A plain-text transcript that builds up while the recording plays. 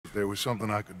if there was something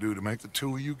I could do to make the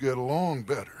two of you get along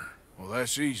better. Well,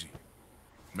 that's easy.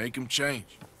 Make him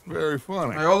change. Very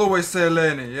funny. I always say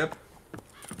Lenny, yep.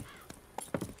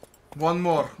 One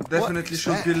more. Definitely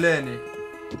should be Lenny.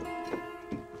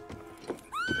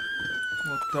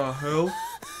 What the hell?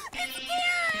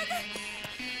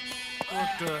 What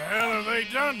the hell have they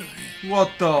done to me?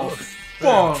 What the There,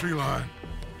 fuck? tree line.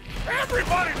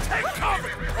 Everybody take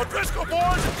cover! O'Driscoll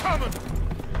boys are coming!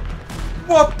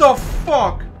 What the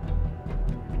fuck?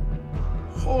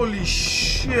 Holy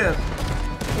shit.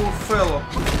 Poor fellow.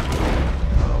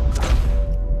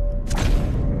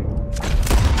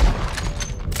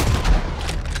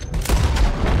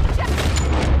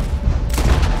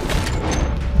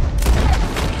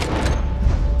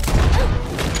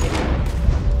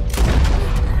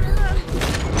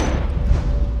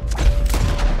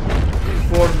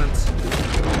 Performance.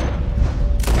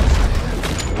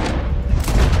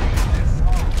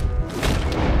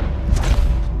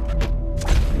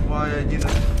 Why I didn't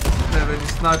have any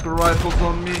sniper rifles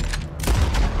on me?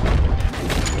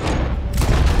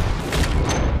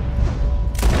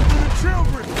 The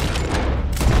children!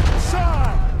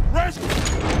 Son! Rescue!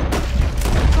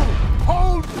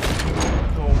 Hold!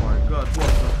 Oh my god,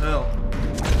 what the hell?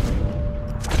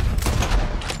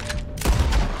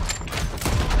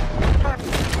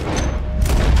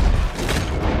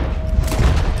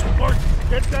 Mark,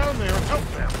 get down there and help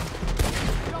them!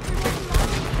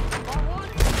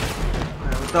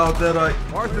 Yeah, without that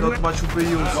not much would be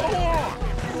used. Go on!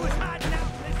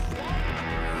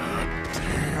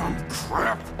 Damn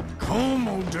crap! Come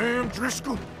on, damn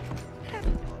Driscoll!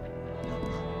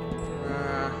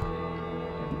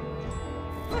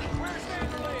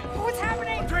 What's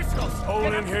happening? Driscoll's!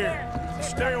 Hold in here.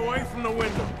 Stay away from the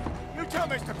window. You tell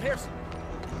Mr. Pearson.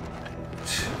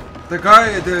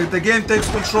 The game takes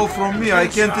control from me. I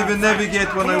can't even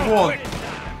navigate when I want.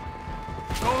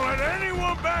 Don't let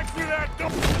anyone back through that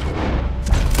door!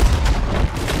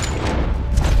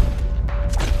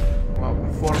 Wow,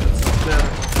 performance up there.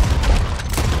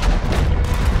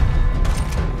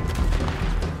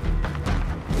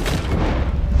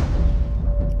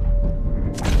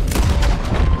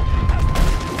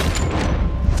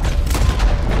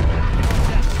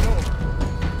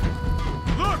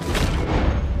 Look!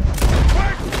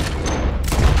 Quick!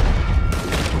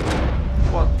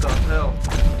 What the hell?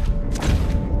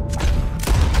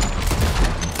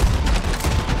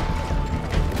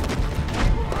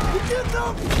 Get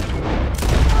them!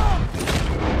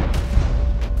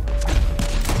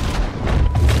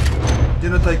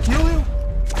 Didn't I kill you?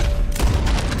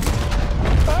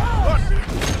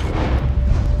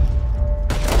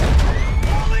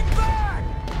 Falling back!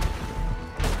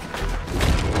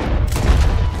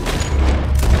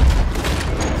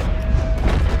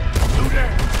 Do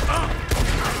that!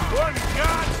 What in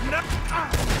God's name?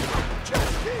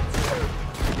 Just keep shooting!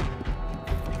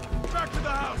 Back to the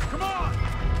house, come on!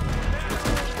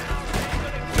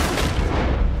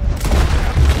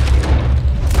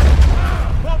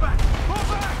 Fall back! Fall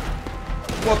back!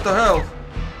 What the hell?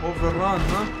 Overrun,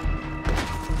 huh?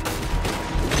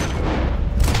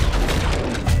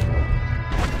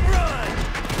 Run!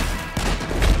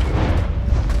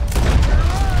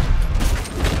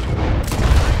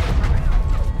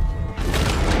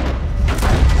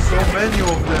 So many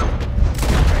of them.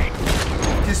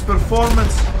 This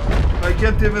performance, I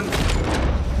can't even.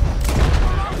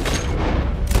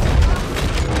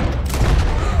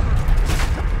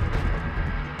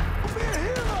 Be a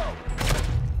hero!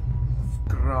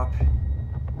 Crap.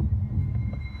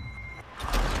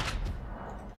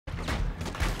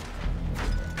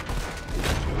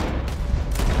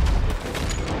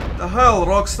 The hell,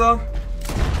 Rockstar?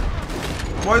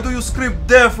 Why do you script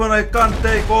death when I can't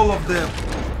take all of them?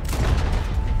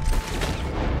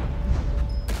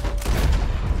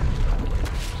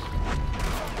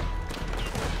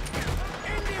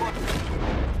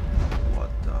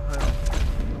 What the hell?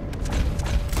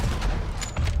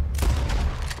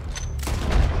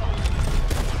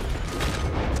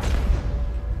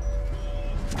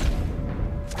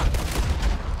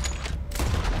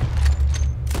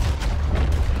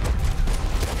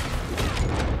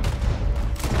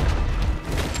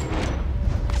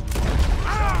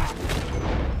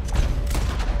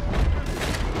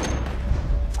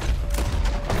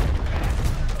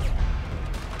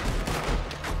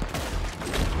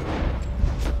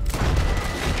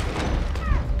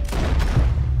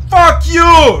 Fuck you,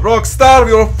 Rockstar!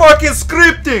 You're fucking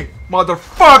scripting!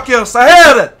 Motherfuckers, I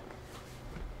had it!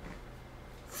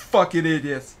 Fucking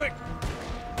idiots.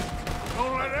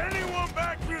 Don't let anyone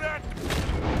back through that.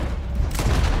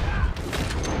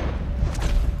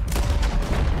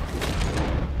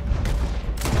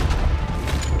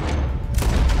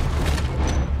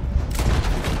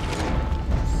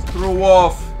 you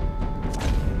off.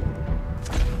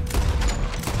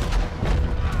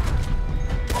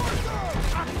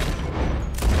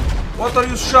 What are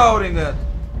you shouting at?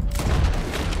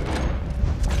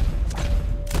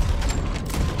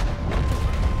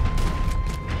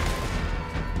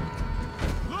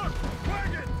 Look,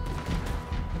 wagon!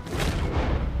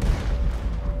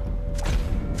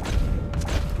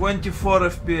 24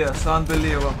 FPS,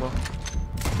 unbelievable.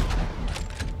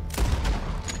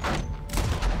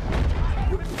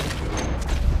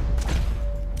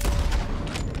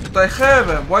 But I have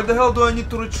him. Why the hell do I need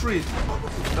to retreat?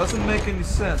 Doesn't make any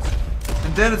sense.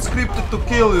 And then it's scripted to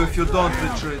kill you if you don't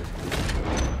retreat.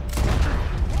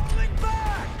 Falling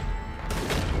back!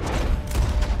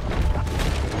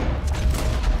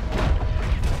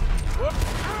 Whoop.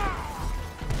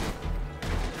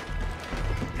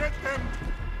 Get them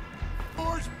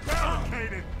doors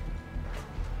barricaded!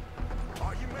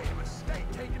 Oh, you made a mistake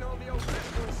taking on the old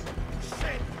pistols.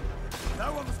 Shit!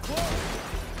 That one was close!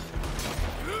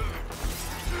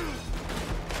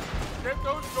 Get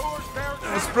those doors barricaded!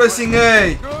 I was pressing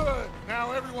A. Good.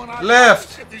 Now everyone,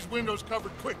 Left. Get these windows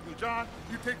covered quickly. John,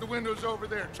 you take the windows over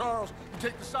there. Charles, you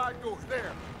take the side doors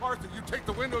there. Arthur, you take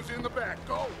the windows in the back.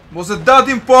 Go. Was it that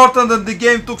important that the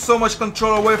game took so much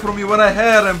control away from me when I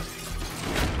had him?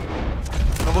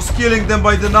 I was killing them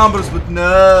by the numbers, but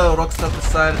no, Rockstar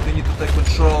decided we need to take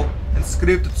control and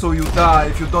script it so you die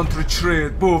if you don't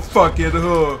retreat. Boo, fuck it,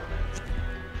 huh?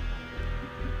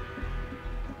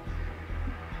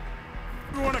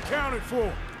 Everyone accounted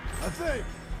for. I think.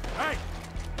 Hey.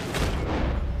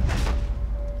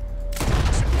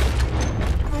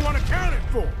 Everyone accounted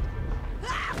for.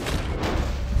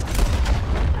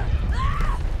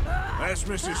 That's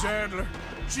Mrs. Adler.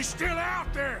 She's still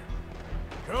out there.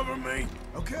 Cover me.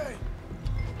 Okay.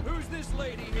 Who's this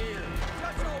lady here?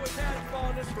 Dutch always had a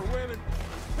fondness for women.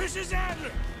 Mrs.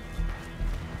 Adler.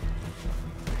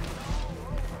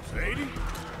 Sadie?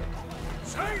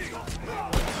 Sadie!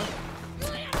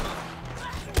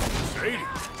 Sadie!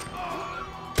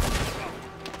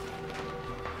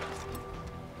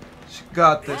 She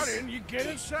got Why this. didn't you get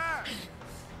inside?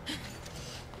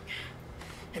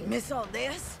 And miss all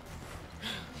this?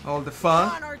 All the Come fun.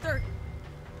 on, Arthur.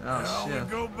 Oh Now shit. we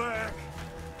go back.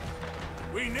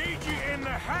 We need you in the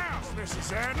house,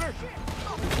 Mrs. Adler.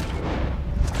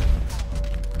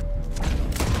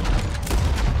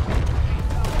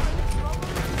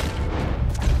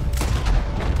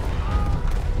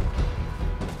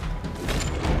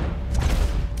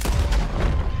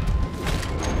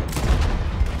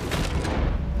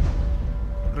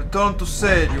 Return to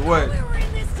Sadie, wait. We were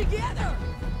in this together.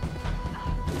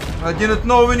 I didn't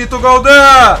know we need to go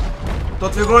there!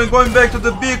 Thought we were going back to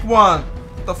the big one.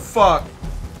 What the fuck?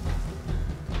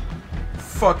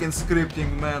 Fucking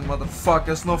scripting, man,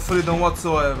 motherfuckers. No freedom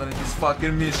whatsoever in this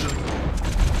fucking mission.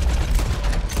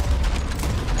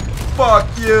 Fuck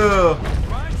you!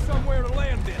 Find somewhere to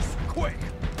land this, quick!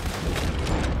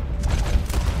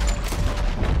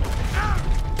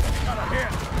 Got a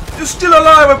hit. You're still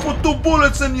alive! I put 2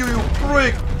 bullets in you, you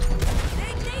prick!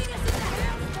 They need us in the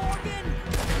house, Morgan.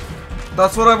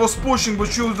 That's what I was pushing,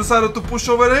 but you decided to push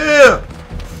over here!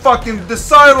 Fucking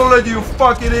decide already, you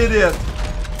fucking idiot!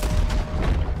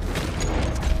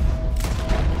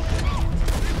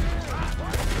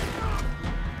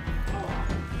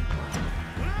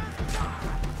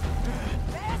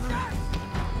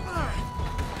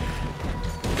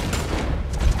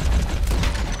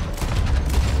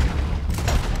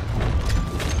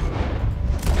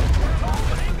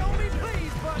 Ain't gonna be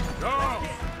pleased, but... Go.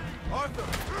 Arthur.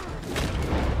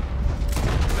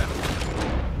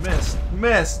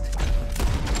 Missed.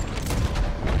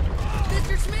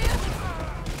 Mr. Smith,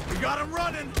 We got him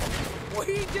running.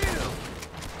 we do.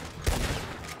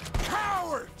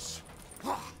 Cowards.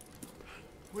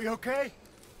 We okay?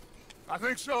 I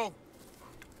think so.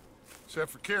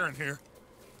 Except for Kieran here.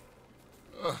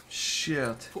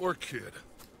 Shit. Poor kid.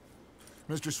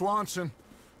 Mr. Swanson,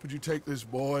 would you take this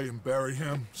boy and bury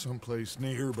him someplace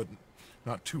near, but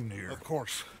not too near? Of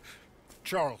course.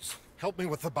 Charles, help me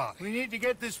with the body. We need to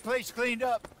get this place cleaned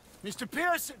up. Mr.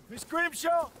 Pearson, Miss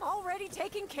Grimshaw. Already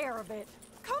taking care of it.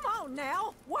 Come on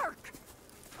now, work.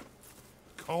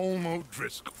 Colm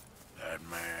O'Driscoll. That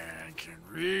man can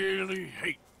really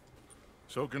hate.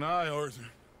 So can I, Arthur.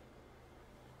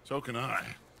 So can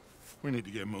I. We need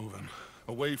to get moving.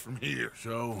 Away from here.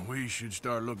 So we should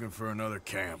start looking for another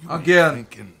camp. Again.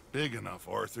 Thinking big enough,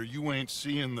 Arthur. You ain't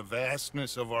seeing the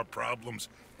vastness of our problems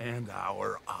and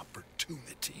our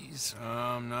opportunities.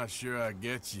 I'm not sure I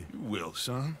get you. You will,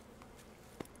 son.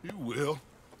 You will.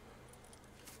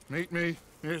 Meet me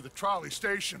near the trolley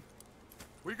station.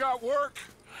 We got work.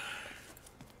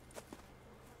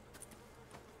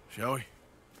 Shall we?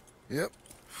 Yep.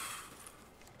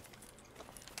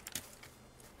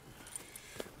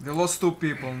 We lost 2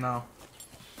 people now.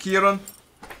 Kieran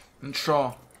and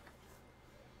Shaw.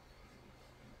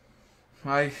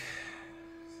 I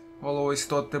always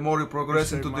thought the more you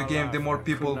progress into the game, the more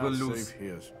people will lose.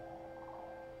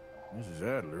 Mrs.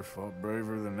 Adler fought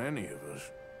braver than any of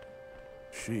us.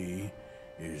 She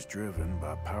is driven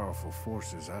by powerful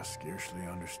forces I scarcely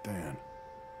understand.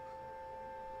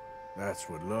 That's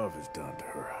what love has done to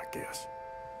her, I guess.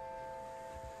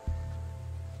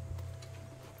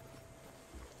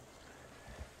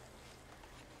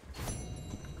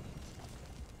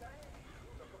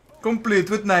 Complete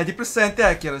with 90%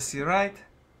 accuracy, right?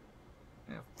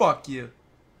 Yeah, fuck you.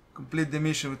 Complete the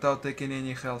mission without taking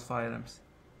any health items.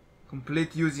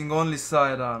 Complete using only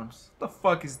sidearms. What the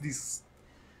fuck is this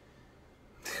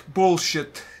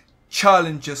bullshit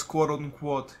challenges, quote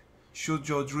unquote? Shoot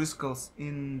Joe Driscolls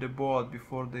in the boat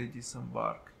before they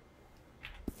disembark.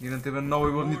 Didn't even know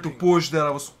we would need to push there. I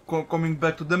was coming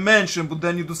back to the mansion, but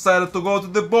then you decided to go to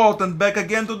the boat and back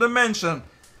again to the mansion.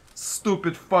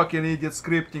 Stupid fucking idiot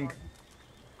scripting.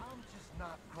 I'm just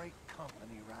not great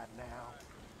company right now.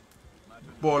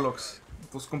 Bollocks.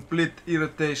 It was complete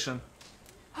irritation.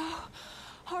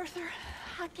 Arthur,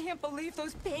 I can't believe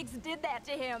those pigs did that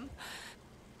to him.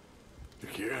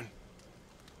 Kieran?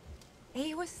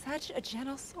 He was such a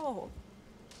gentle soul.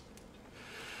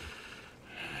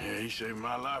 Yeah, he saved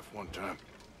my life one time.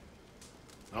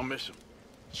 I'll miss him.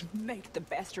 You make the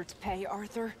bastards pay,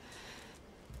 Arthur.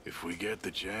 If we get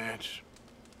the chance,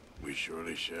 we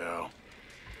surely shall.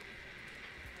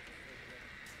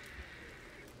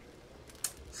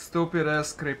 Stupid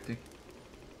ass scripting.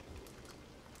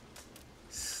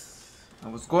 I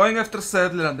was going after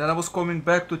Sadler and then I was coming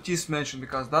back to this mansion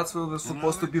because that's where we're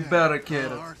supposed to be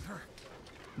barricaded.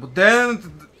 But then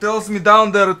it tells me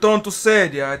down there return to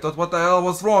Sadie. I thought what the hell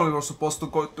was wrong, we were supposed to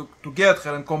go to get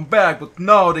her and come back, but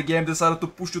no, the game decided to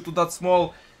push you to that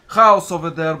small house over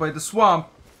there by the swamp.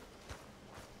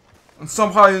 And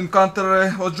somehow you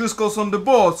encounter O'Driscoll's on the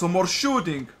boat, so more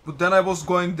shooting. But then I was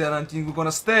going there and think we're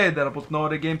gonna stay there, but no,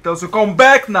 the game tells you come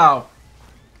back now!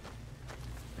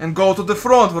 And go to the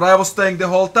front where I was staying the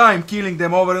whole time, killing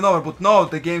them over and over, but no,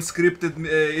 the game scripted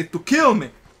it to kill me.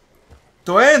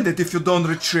 To end it if you don't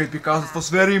retreat, because it was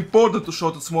very important to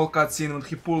show the small cutscene when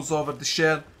he pulls over the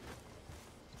shed.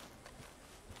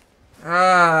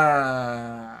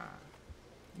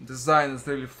 Design is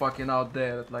really fucking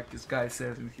outdated, like this guy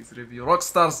says in his review.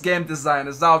 Rockstar's game design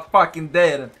is out fucking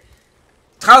dated.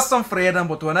 It has some freedom,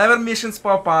 but whenever missions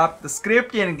pop up, the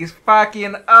scripting is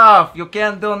fucking off. You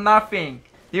can't do nothing.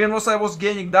 Even once I was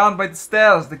getting down by the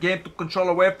stairs, the game took control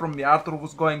away from me. Arthur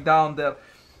was going down there.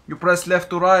 You press left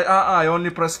to right, I only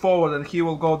press forward and he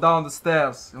will go down the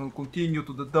stairs and will continue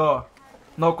to the door.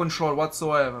 No control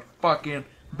whatsoever. Fucking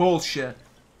bullshit.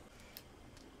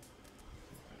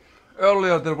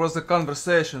 Earlier there was a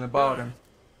conversation about him.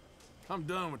 I'm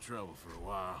done with trouble for a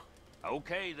while.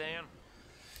 Okay, then.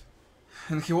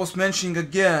 And he was mentioning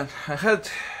again, I had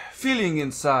feeling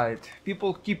inside.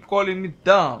 People keep calling me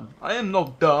dumb. I am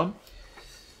not dumb.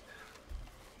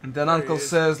 And then Uncle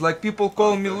says, like people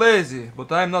call me lazy,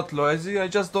 but I'm not lazy, I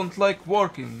just don't like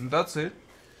working, that's it.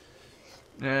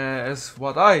 As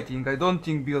what I think, I don't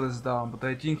think Bill is dumb, but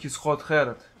I think he's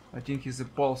hot-headed. I think he's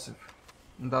impulsive.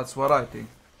 And that's what I think.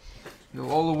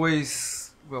 He'll always,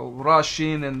 well, rush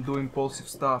in and do impulsive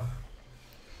stuff.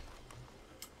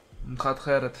 And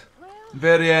hot-headed.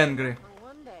 Very angry.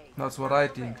 That's what I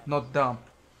think, not dumb.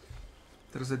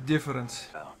 There's a difference.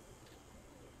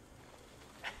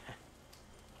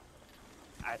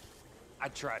 I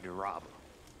tried to rob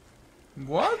him.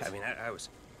 What? I mean, I was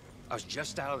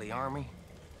just out of the army,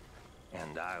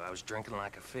 and I was drinking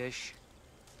like a fish,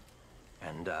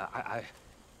 and I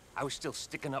was still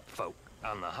sticking up folk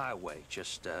on the highway,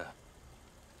 just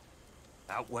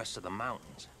out west of the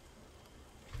mountains.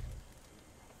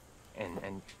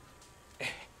 And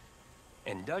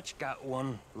Dutch got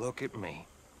one look at me.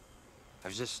 I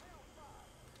was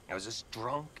just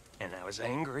drunk, and I was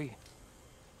angry.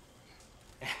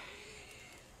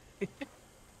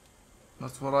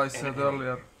 That's what I said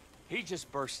earlier. He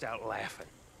just burst out laughing.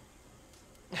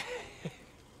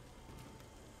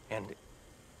 And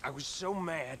I was so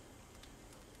mad,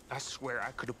 I swear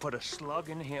I could have put a slug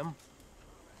in him.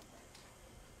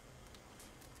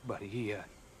 But he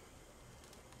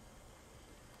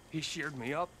cheered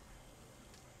me up,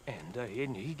 and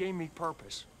he gave me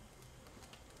purpose.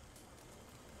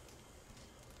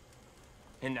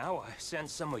 And now I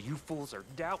sense some of you fools are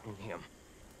doubting him.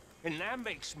 And that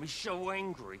makes me so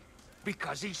angry,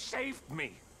 because he saved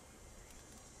me.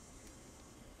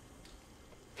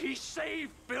 He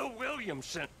saved Bill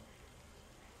Williamson.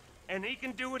 And he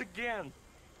can do it again.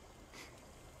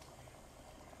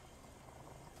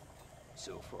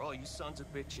 So for all you sons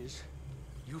of bitches,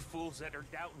 you fools that are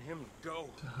doubting him, go.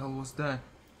 The hell was that?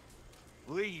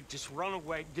 Leave, just run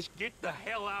away, just get the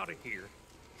hell out of here.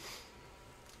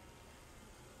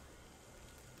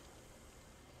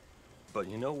 But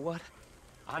you know what?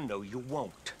 I know you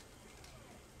won't.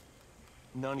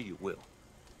 None of you will.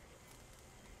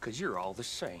 'Cause you're all the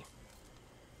same.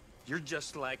 You're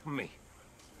just like me.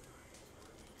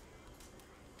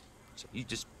 So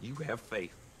you have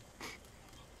faith.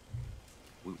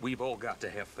 We've all got to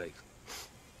have faith.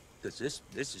 Because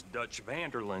this is Dutch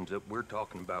Vanderland that we're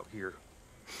talking about here.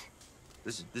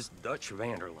 This is Dutch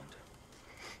Vanderland.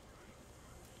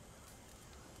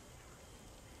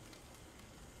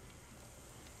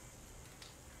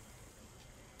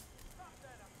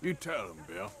 You tell him,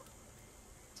 Bill.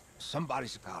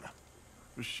 Somebody's got him.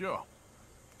 For sure.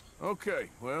 Okay,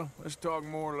 well, let's talk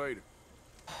more later.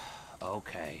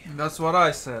 Okay. That's what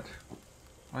I said.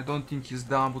 I don't think he's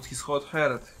dumb, but he's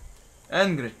hot-headed.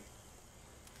 Angry.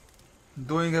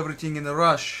 Doing everything in a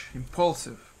rush.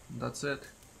 Impulsive. That's it.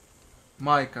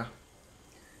 Micah.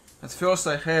 At first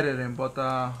I hated him, but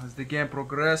as the game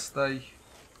progressed I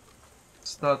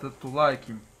started to like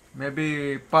him.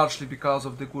 Maybe partially because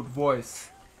of the good voice.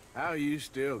 How you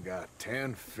still got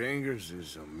 10 fingers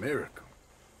is a miracle.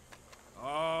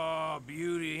 Oh,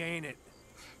 beauty, ain't it?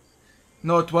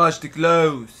 Not wash the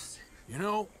clothes. You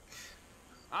know,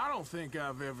 I don't think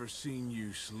I've ever seen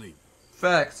you sleep.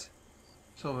 Facts.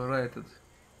 It's overrated.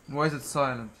 Why is it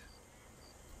silent?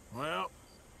 Well,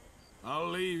 I'll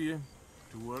leave you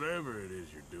to whatever it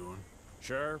is you're doing.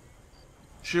 Sure.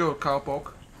 Sure,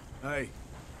 cowpoke. Hey.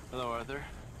 Hello, Arthur.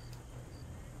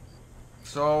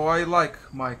 So I like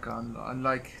Micah,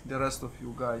 unlike the rest of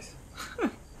you guys.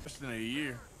 Less than a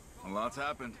year. A lot's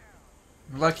happened.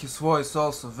 I like his voice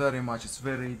also very much, it's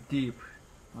very deep.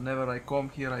 Whenever I come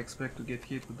here I expect to get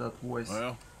hit with that voice.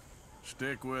 Well,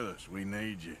 stick with us. We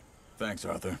need you. Thanks,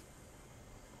 Arthur.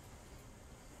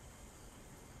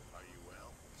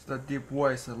 It's that deep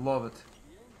voice, I love it.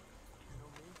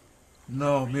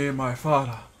 No, me and my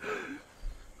father.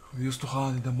 We used to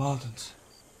hunt in the mountains.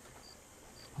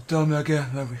 Tell me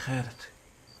again where we had it.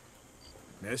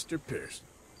 Mr. Pearson.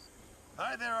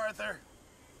 Hi there, Arthur.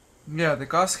 Yeah, the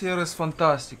cast here is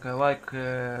fantastic. I like,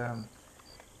 I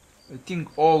think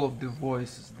all of the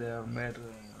voices there made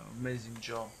an amazing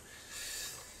job.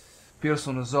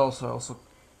 Pearson is also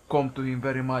come to him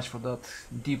very much for that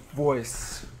deep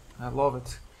voice. I love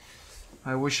it.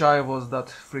 I wish I was that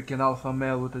freaking alpha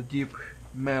male with a deep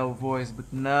male voice,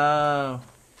 but no.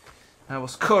 I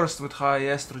was cursed with high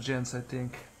estrogens, I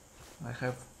think. I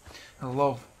have a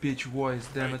low pitch voice,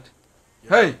 damn it.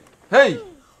 Hey! Hey!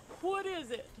 What is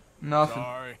it? Nothing.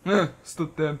 Sorry.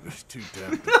 Stood them. It's too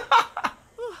tempting.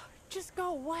 Just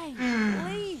go away,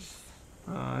 please.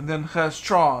 And then has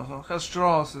Strauss. Has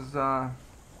Strauss is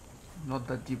not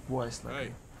that deep voice like Hey.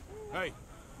 me. Hey.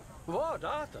 What,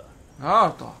 Arthur?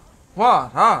 Arthur.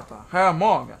 What? Arthur. Herr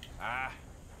Morgan. Ah.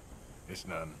 It's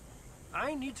nothing.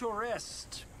 I need to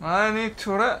rest. I need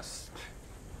to rest.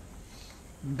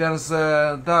 There's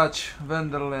Dutch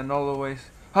Vanderland always.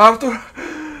 Arthur,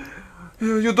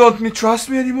 you don't trust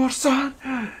me anymore, son?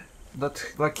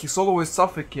 That, like, he's always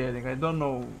suffocating. I don't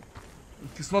know.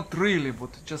 It's not really, but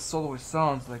it just always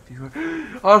sounds like he's like,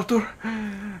 Arthur,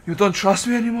 you don't trust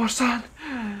me anymore, son?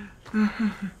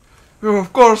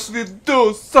 Of course we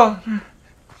do, son.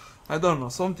 I don't know,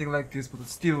 something like this, but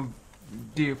it's still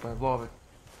deep. I love it.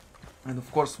 And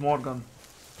of course Morgan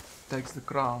takes the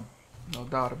crown. No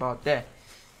doubt about that.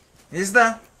 Is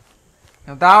that?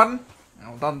 No doubt?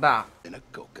 No doubt. In a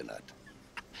coconut.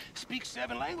 Speak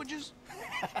 7 languages?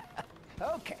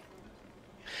 Okay.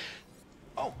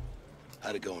 Oh,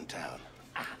 how'd it go in town?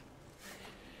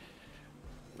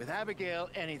 With Abigail,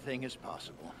 anything is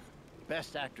possible.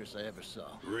 Best actress I ever saw.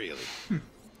 Really?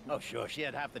 Oh, sure. She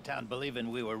had half the town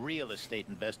believing we were real estate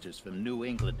investors from New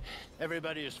England.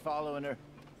 Everybody is following her.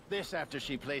 This after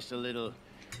she placed a little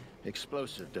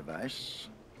explosive device.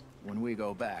 When we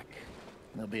go back,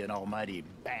 there'll be an almighty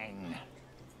bang.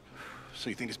 So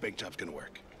you think this bank job's gonna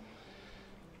work?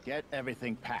 Get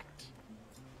everything packed.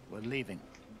 We're leaving.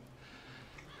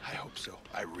 I hope so.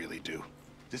 I really do.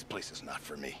 This place is not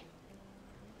for me.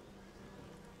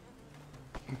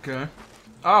 Okay.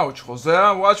 Ouch, Jose,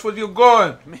 watch where you're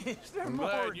going. Mr. I'm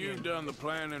glad Morgan. you've done the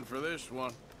planning for this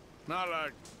one. Not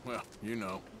like, well, you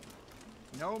know.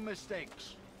 No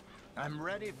mistakes. I'm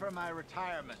ready for my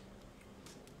retirement.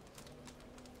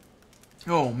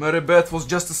 Oh, Mary Beth was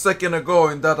just a second ago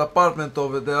in that apartment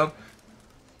over there.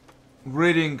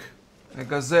 reading a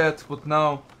gazette, but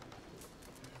now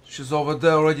she's over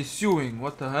there already suing.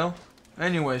 What the hell?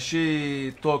 Anyway,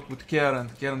 she talked with Kieran.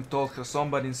 Kieran told her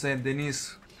somebody in Saint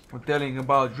Denis were telling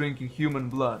about drinking human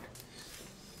blood.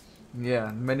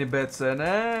 Yeah, many bets said,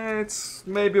 it's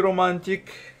maybe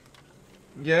romantic.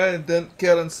 Yeah, and then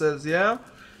Kieran says, yeah,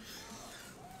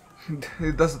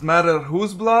 it doesn't matter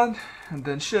whose blood, and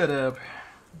then shut up.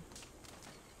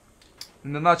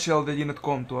 In a nutshell, they didn't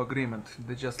come to agreement,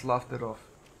 they just laughed it off.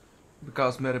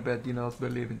 Because Marybeth did not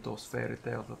believe in those fairy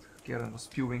tales that Kieran was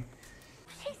spewing.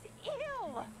 She's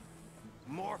ill.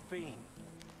 Morphine.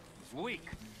 He's weak.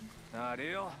 Not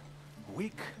ill.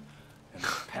 Weak. And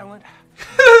repellent.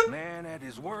 Man at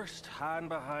his worst, hiding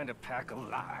behind a pack of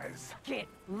lies. Get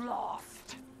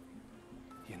lost.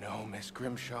 You know, Miss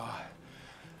Grimshaw,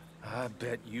 I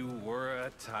bet you were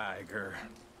a tiger.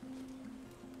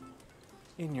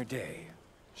 In your day.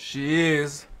 She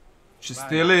is. She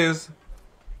still is.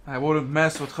 I wouldn't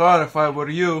mess with her if I were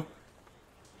you.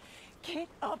 Get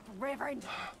up, Reverend.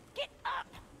 Get up.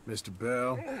 Mr.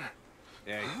 Bell.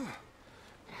 Yeah.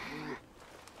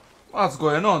 What's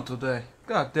going on today?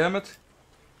 God damn it.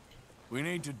 We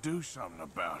need to do something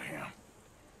about him.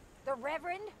 The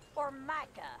Reverend or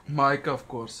Micah? Micah, of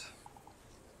course.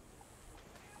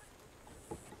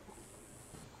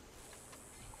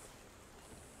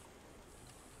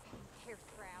 Here,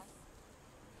 Strauss.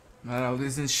 Well,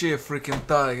 isn't she a freaking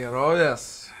tiger? Oh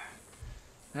yes.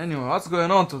 Anyway, what's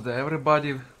going on today?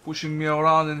 Everybody pushing me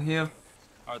around in here.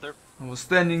 Arthur? I was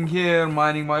standing here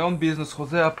minding my own business.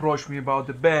 Jose approached me about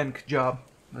the bank job.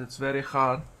 It's very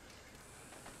hard.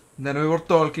 And then we were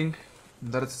talking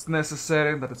that it's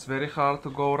necessary, that it's very hard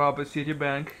to go rob a city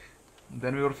bank. And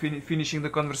then we were finishing the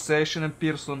conversation and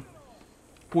Pearson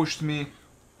pushed me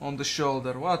on the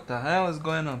shoulder. What the hell is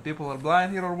going on? People are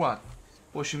blind here or what?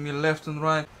 Pushing me left and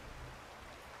right.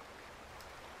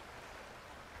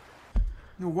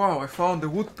 Oh, wow, I found the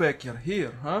woodpecker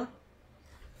here, huh?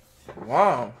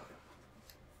 Wow.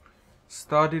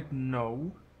 Studied?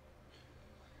 No.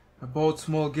 About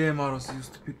small game arrows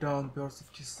used to be down birds of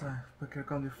this size. Woodpecker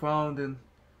can be found in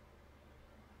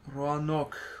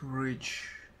Roanoke Ridge.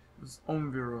 It's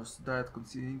omnivorous, diet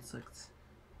consuming insects.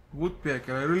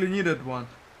 Woodpecker, I really needed one.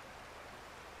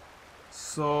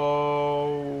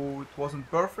 So it wasn't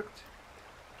perfect?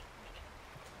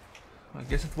 I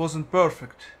guess it wasn't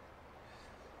perfect.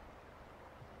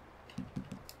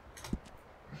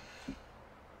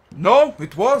 No,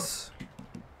 it was!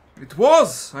 It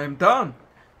was! I'm done!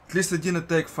 At least it didn't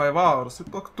take 5 hours,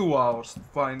 it took 2 hours to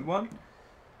find one.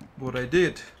 But I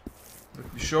did.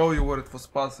 Let me show you where it was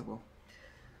possible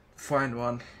to find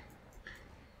one.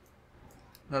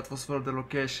 That was where the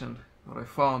location where I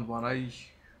found one. I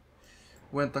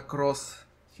went across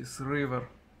his river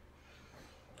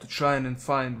to try and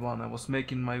find one. I was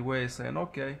making my way saying,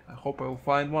 okay, I hope I will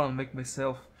find one and make my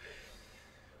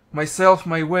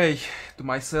way to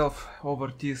myself over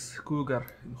this cougar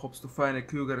in hopes to find a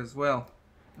cougar as well.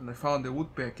 And I found a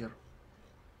woodpecker.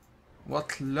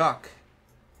 What luck!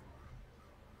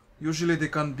 Usually they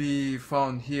can be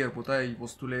found here, but I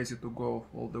was too lazy to go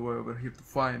all the way over here to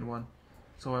find one.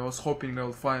 So I was hoping I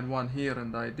would find one here,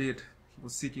 and I did. He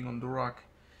was sitting on the rock.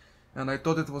 And I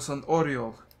thought it was an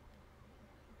oriole.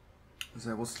 As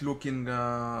I was looking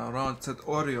around, it said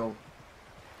oriole.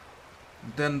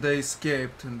 Then they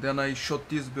escaped, and then I shot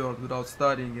this bird without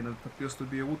studying, and it appears to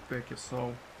be a woodpecker,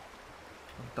 so...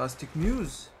 fantastic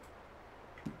news!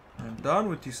 I'm done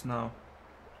with this now.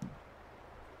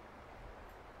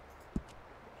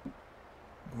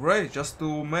 Great, just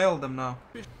to mail them now.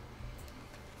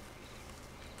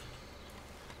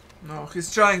 No,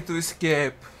 he's trying to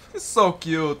escape. He's so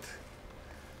cute.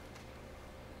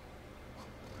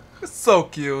 He's so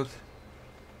cute.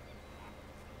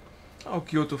 How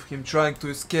cute of him trying to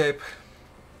escape.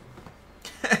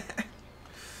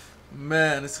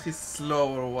 Man, is he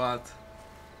slow or what?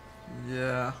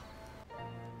 Yeah.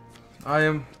 I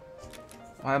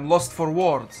am lost for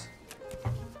words.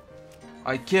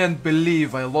 I can't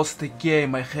believe I lost a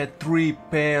game. I had 3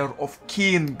 pair of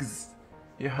kings.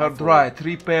 You heard right,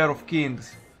 3 pair of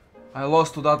kings. I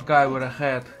lost to that guy where I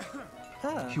had.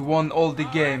 He won all the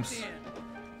games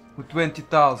with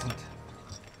 20,000.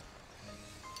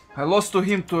 I lost to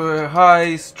him to a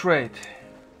high straight.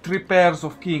 3 pairs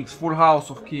of kings, full house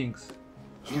of kings.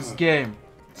 This game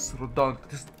is redundant.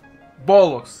 This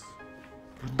bollocks.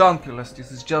 Redunculous.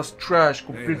 This is just trash,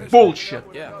 complete bullshit.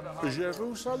 Yeah.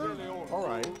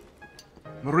 Alright.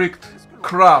 Rigged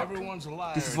crap.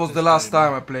 This was the last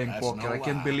time I'm playing poker. I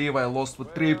can't believe I lost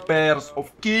with 3 pairs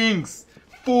of kings.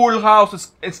 Full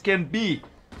house as can be.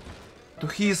 To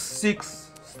his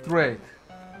 6 straight.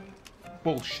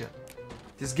 Bullshit.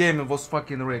 This game was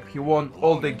fucking rigged. He won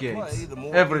all the games.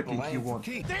 Everything he won.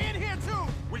 Stay in here too!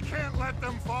 We can't let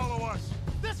them follow us!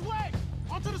 This way!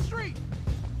 Onto the street!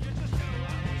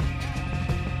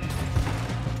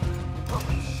 Oh,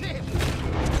 shit!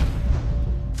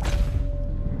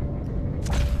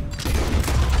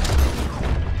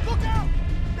 Look out!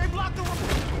 They blocked the road!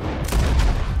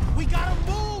 We gotta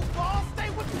move, boss!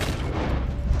 Stay with me!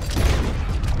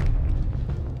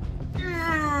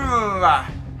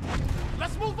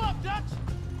 Let's move up, Dutch!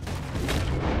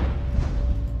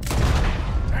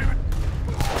 Damn it!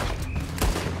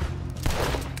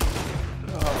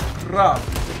 Oh crap.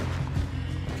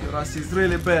 Kieran is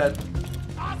really bad.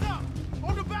 Eyes up!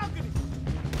 On the balcony!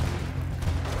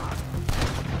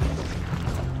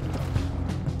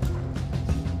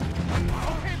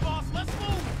 Okay, boss, let's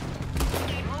move!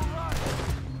 All right!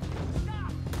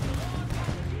 Stop!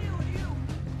 You!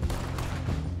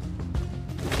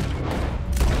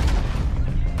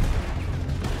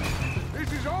 This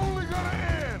is only gonna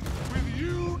end with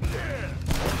you dead!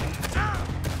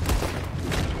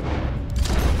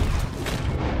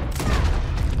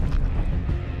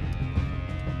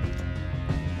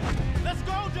 Let's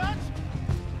go, Dutch!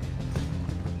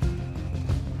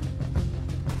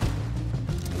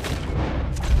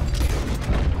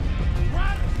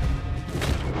 Right!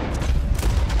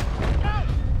 Out!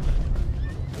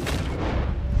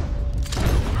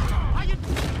 How you...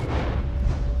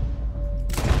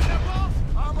 Yeah, boss?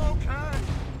 I'm okay.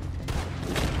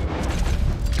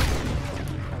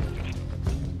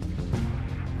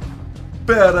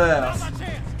 Now's Badass. our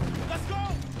chance! Let's go!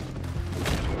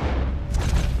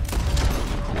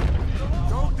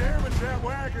 Don't damage that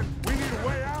wagon! We need a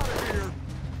way out of here!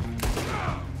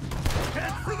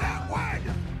 Head for that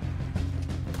wagon!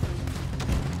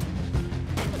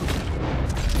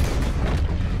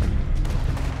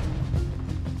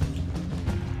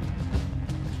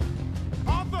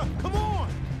 Arthur, come on!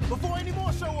 Before any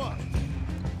more show up!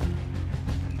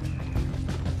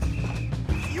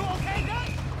 You okay,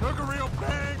 Dutch? Took a real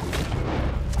bang!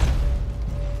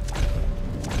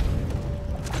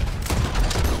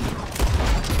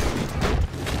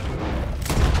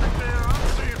 Right there, I'm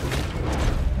seeing it.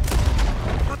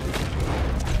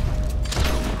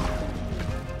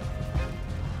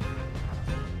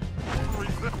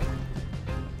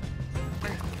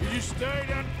 You stay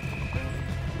down.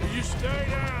 You stay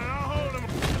down. I'll hold him.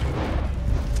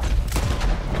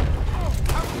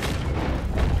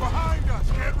 Behind us.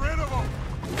 Get rid of them.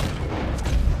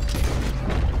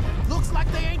 Looks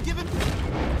like they ain't giving.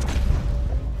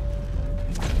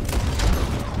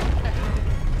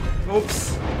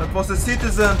 Oops, that was a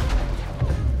citizen.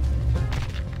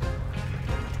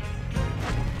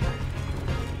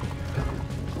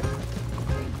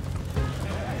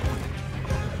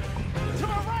 To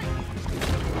my right.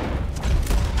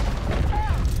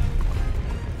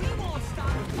 He won't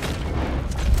stop.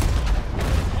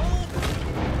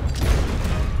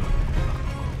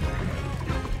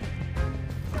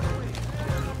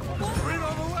 Three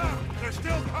on the left. They're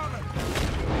still coming.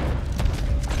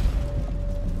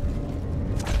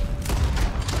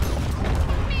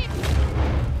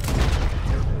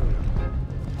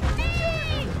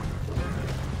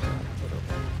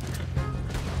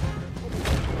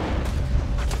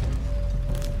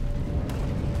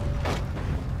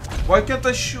 Why can't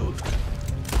I shoot?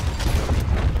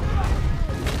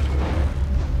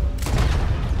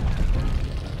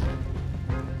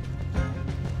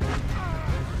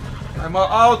 I'm an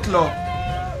outlaw.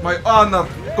 My honor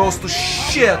goes to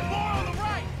shit.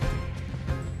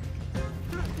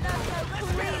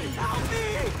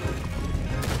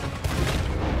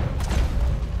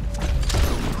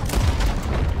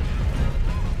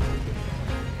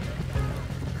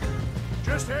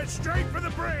 Just head straight for the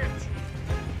bridge.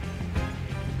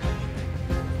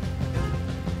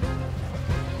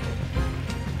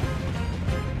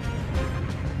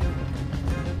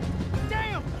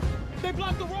 Damn! They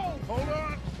blocked the road. Hold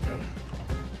on.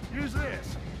 Use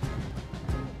this.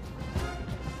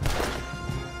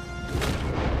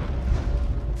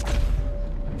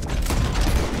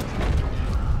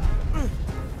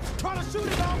 Try to shoot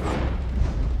it, Alpha.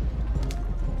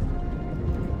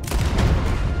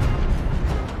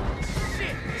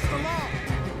 Shit, it's the law.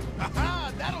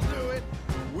 Aha, that'll do it.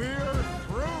 We're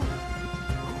through.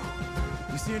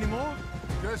 You see any more?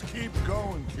 Just keep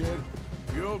going, kid.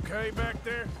 You okay back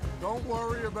there? Don't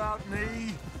worry about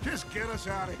me. Just get us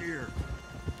out of here.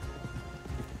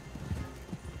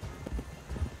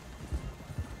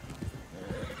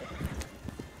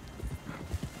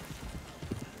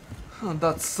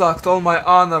 That sucked all my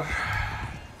honor.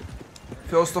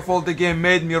 First of all, the game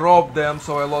made me rob them,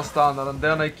 so I lost honor, and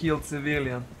then I killed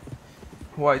civilian.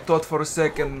 Who I thought for a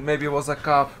second maybe was a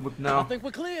cop, but I no. think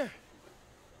we're clear.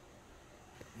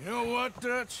 You know what,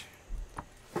 Dutch?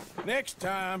 Next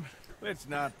time, let's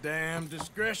not damn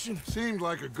discretion. Seemed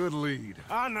like a good lead.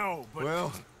 I know, but...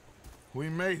 Well, we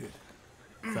made it.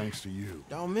 Thanks to you.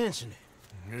 Don't mention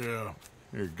it. Yeah,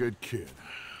 you're a good kid.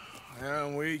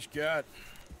 And we each got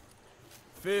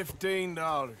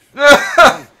 $15.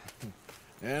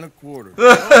 And a quarter.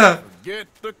 Don't forget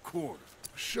the quarter.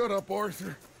 Shut up,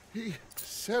 Arthur. He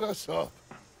set us up.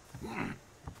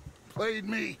 Played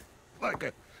me like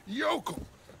a yokel.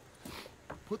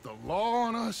 Put the law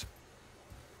on us.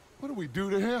 What did we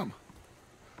do to him?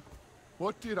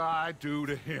 What did I do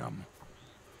to him?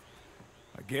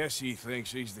 I guess he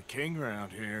thinks he's the king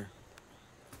around here.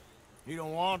 He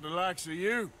don't want the likes of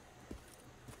you.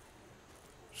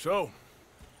 So,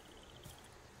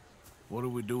 what are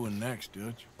we doing next,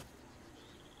 Dutch?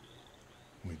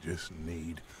 We just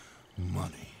need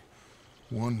money.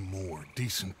 One more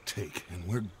decent take, and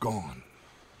we're gone.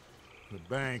 The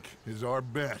bank is our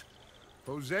bet.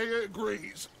 Hosea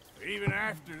agrees. Even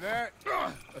after that?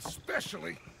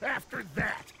 Especially after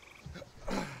that.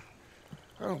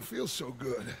 I don't feel so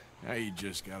good. Now you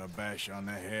just got a bash on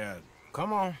the head.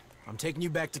 Come on. I'm taking you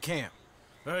back to camp.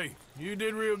 Hey, you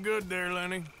did real good there,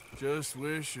 Lenny. Just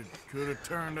wish it could have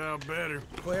turned out better.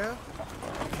 Well,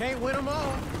 can't win them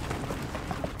all.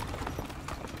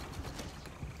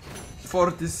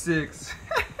 46.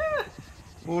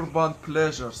 Urban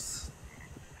pleasures.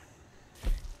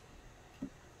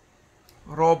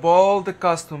 Rob all the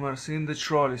customers in the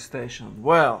trolley station.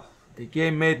 Well, the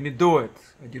game made me do it.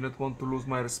 I did not want to lose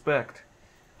my respect.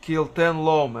 Kill 10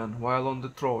 lawmen while on the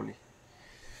trolley.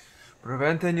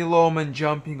 Prevent any lawmen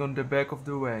jumping on the back of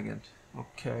the wagon.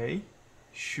 Okay.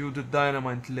 Shoot the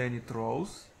dynamite Lenny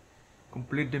throws.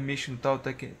 Complete the mission without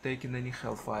taking any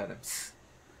health items.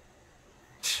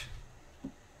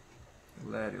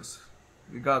 Hilarious.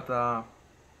 We got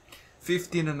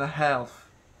 15 and a half.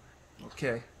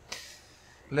 Okay.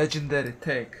 Legendary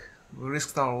take. We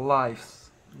risked our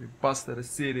lives. We busted a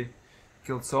city.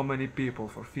 Killed so many people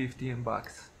for 15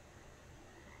 bucks.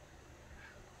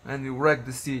 And we wrecked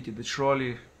the city. The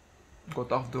trolley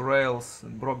got off the rails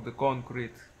and broke the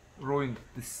concrete. Ruined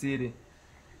the city.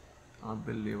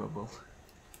 Unbelievable.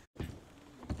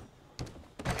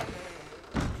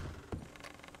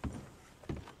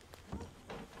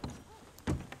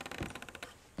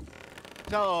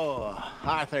 So,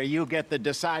 Arthur, you get the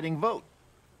deciding vote.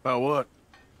 About what?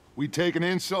 We take an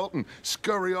insult and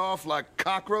scurry off like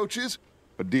cockroaches?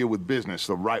 Or deal with business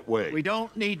the right way? We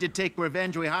don't need to take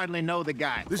revenge. We hardly know the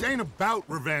guy. This ain't about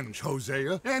revenge,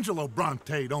 Hosea. Angelo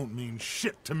Bronte don't mean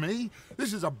shit to me.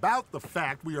 This is about the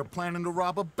fact we are planning to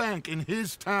rob a bank in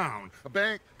his town. A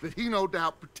bank that he no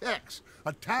doubt protects.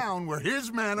 A town where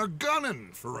his men are gunning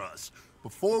for us.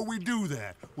 Before we do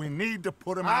that, we need to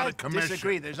put him out of commission. I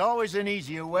disagree. There's always an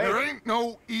easier way. There ain't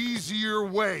no easier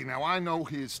way. Now, I know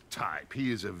his type.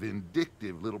 He is a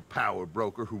vindictive little power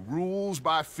broker who rules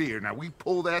by fear. Now, we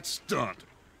pull that stunt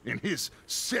in his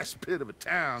cesspit of a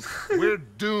town, we're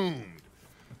doomed.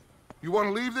 You want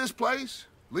to leave this place?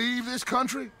 Leave this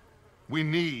country? We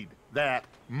need that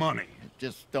money.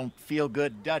 Just don't feel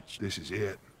good, Dutch. This is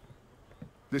it.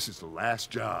 This is the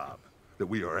last job that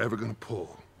we are ever going to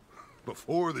pull.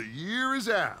 Before the year is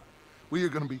out, we are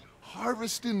going to be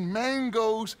harvesting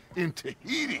mangoes in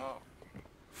Tahiti.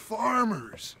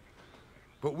 Farmers.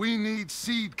 But we need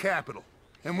seed capital,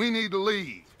 and we need to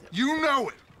leave. You know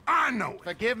it. I know it.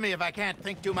 Forgive me if I can't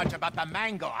think too much about the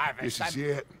mango harvest. This is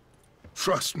it.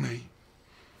 Trust me.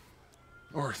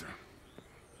 Arthur.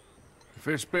 If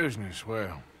it's business,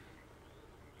 well,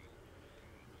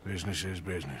 business is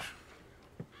business.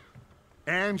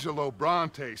 Angelo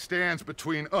Bronte stands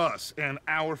between us and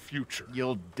our future.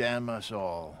 You'll damn us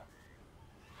all.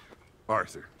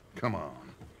 Arthur, come on.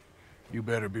 You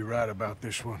better be right about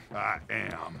this one. I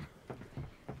am.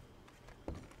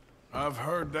 I've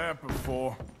heard that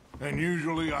before. And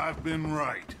usually I've been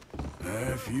right.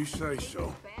 If you say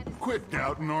so. Quit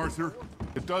doubting, Arthur.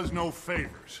 It does no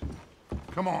favors.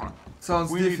 Come on. Sounds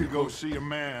we difficult. need to go see a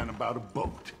man about a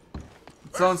boat.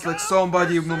 It sounds like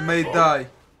somebody may die.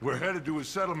 We're headed to a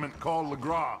settlement called Le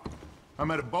Gras. I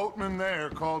met a boatman there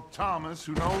called Thomas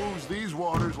who knows these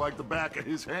waters like the back of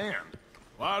his hand.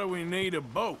 Why do we need a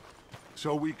boat?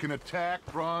 So we can attack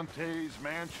Bronte's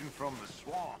mansion from the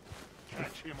swamp.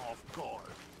 Catch him off guard.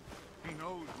 He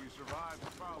knows we survived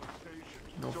the Fowler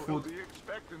Station, No so food. he'll be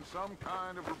expecting some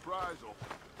kind of reprisal.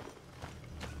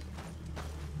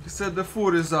 He said the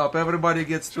food is up. Everybody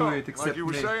gets to So, it except like you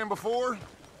were me. saying before?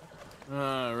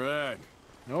 All right.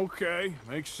 Okay,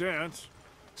 makes sense.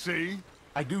 See?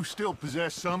 I do still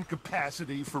possess some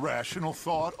capacity for rational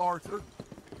thought, Arthur.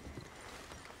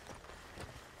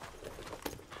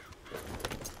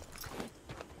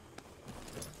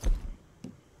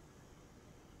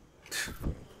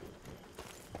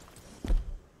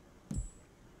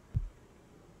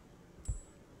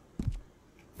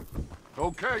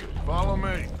 Okay, follow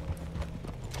me.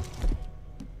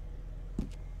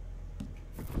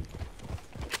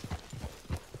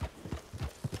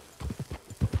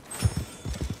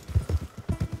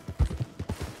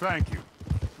 Thank you.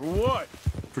 For what?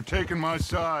 For taking my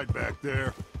side back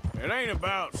there. It ain't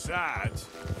about sides.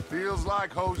 Feels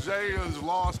like Hosea's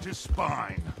lost his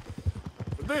spine.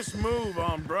 But this move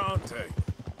on Bronte,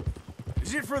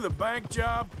 is it for the bank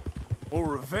job? Or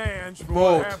revenge for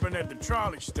Both. what happened at the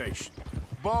trolley station?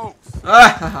 Both.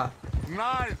 Ah,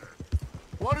 Neither.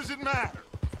 What does it matter?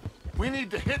 We need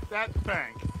to hit that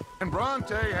bank. And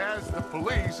Bronte has the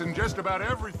police and just about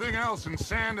everything else in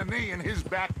Saint Denis in his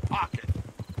back pocket.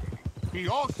 He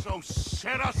also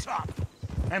set us up.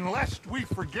 And lest we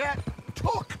forget,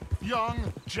 took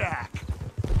young Jack.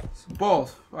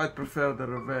 both. I'd prefer the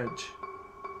revenge.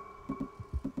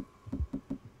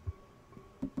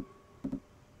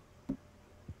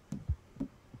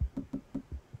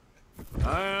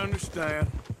 I understand.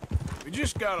 We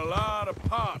just got a lot of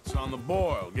pots on the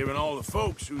boil, given all the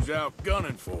folks who's out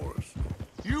gunning for us.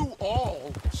 You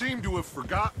all seem to have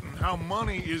forgotten how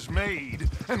money is made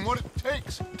and what it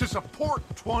takes to support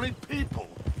 20 people.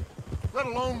 Let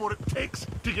alone what it takes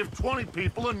to give 20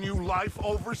 people a new life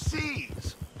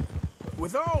overseas.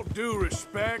 With all due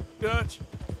respect, Dutch,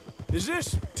 is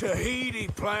this Tahiti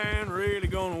plan really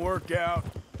gonna work out?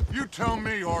 You tell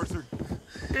me, Arthur.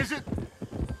 Is it?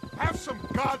 Have some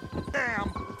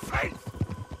goddamn faith!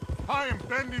 I am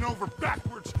bending over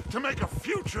backwards to make a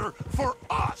future for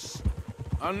us!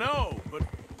 I know, but...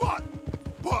 But...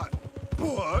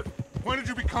 When did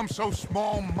you become so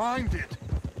small-minded?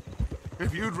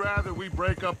 If you'd rather we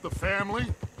break up the family,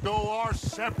 go our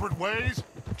separate ways,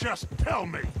 just tell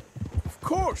me. Of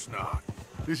course not.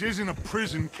 This isn't a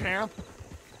prison camp.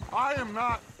 I am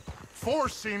not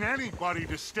forcing anybody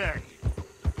to stay.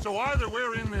 So either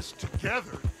we're in this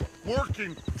together,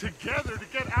 working together to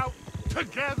get out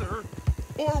together,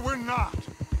 or we're not.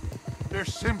 There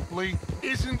simply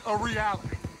isn't a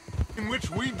reality in which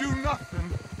we do nothing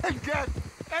and get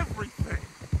everything.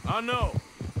 I know.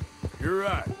 You're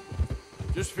right.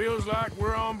 Just feels like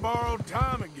we're on borrowed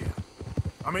time again.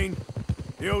 I mean,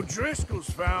 the O'Driscolls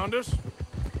found us.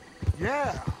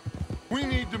 Yeah, we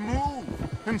need to move,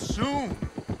 and soon.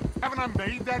 Haven't I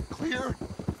made that clear?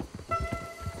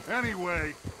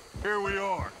 Anyway, here we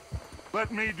are.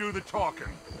 Let me do the talking.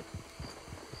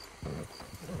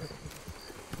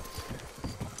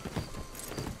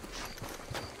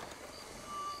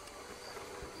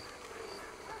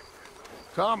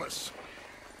 Thomas,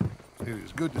 it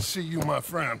is good to see you, my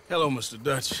friend. Hello, Mr.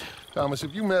 Dutch. Thomas,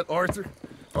 have you met Arthur?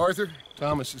 Arthur,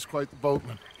 Thomas is quite the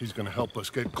boatman. He's gonna help us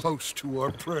get close to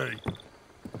our prey.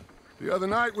 The other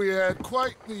night we had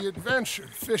quite the adventure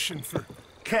fishing for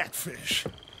catfish.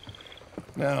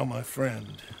 Now, my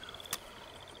friend,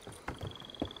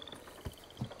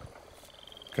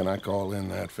 can I call in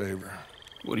that favor?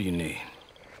 What do you need?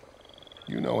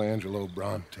 You know Angelo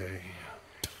Bronte.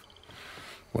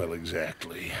 Well,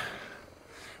 exactly.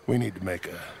 We need to make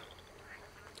a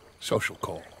social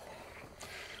call.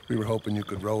 We were hoping you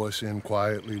could row us in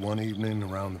quietly one evening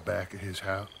around the back of his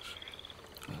house.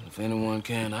 Well, if anyone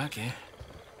can, I can.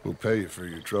 We'll pay you for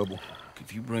your trouble.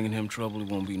 If you bringing him trouble, it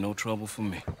won't be no trouble for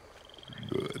me.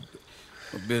 Good.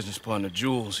 My business partner,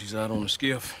 Jules, he's out on the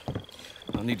skiff.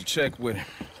 I need to check with him.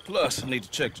 Plus, I need to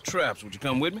check the traps. Would you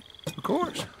come with me? Of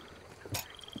course.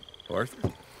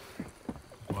 Arthur?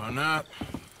 Why not?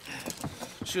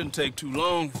 Shouldn't take too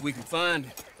long if we can find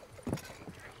it.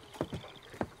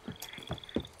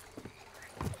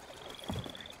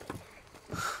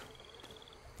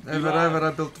 Never ever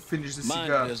able to finish the Mind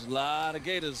cigar. there's a lot of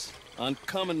gators.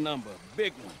 Uncommon number.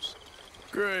 Big ones.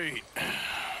 Great.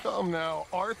 Come now,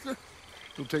 Arthur.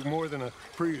 It'll take more than a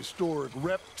prehistoric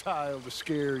reptile to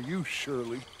scare you,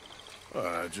 surely.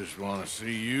 I just want to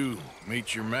see you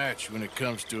meet your match when it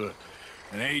comes to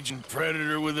an aging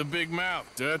predator with a big mouth,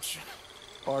 Dutch.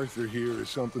 Arthur here is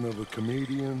something of a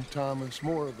comedian, Thomas.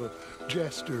 More of a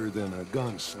jester than a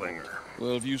gunslinger.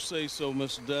 Well, if you say so,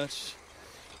 Mr. Dutch.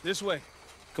 This way.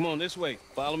 Come on, this way.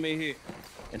 Follow me here.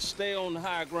 And stay on the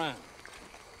higher ground.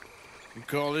 You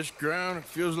call this ground? It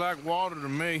feels like water to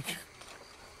me.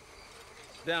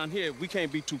 Down here, we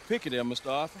can't be too picky there,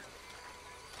 Mr. Arthur.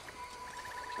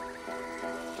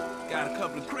 Got a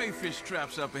couple of crayfish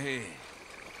traps up ahead.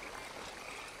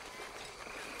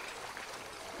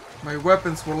 My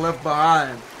weapons were left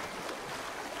behind.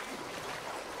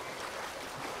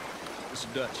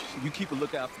 Mr. Dutch, you keep a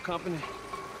lookout for company.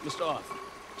 Mr. Arthur,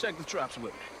 check the traps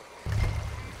with me.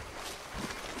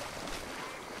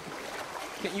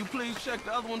 Can you please check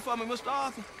the other one for me, Mr.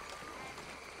 Arthur?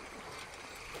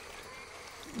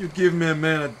 You give me a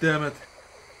minute, damn it.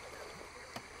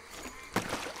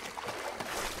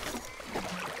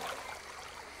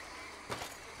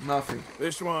 Nothing.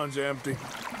 This one's empty.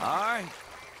 Alright.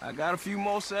 I got a few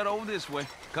more set over this way.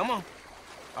 Come on.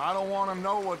 I don't want to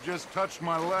know what just touched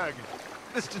my leg.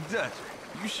 Mr. Dutch,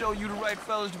 you sure you the right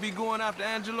fellas to be going after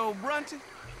Angelo Bronte?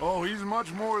 Oh, he's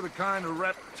much more the kind of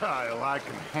reptile I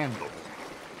can handle.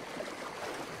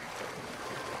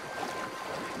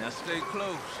 Now stay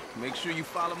close. Make sure you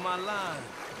follow my line.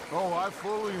 Oh, I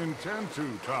fully intend to,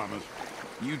 Thomas.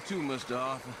 You too, Mr.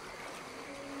 Arthur.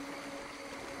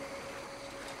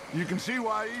 You can see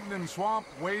why eating in swamp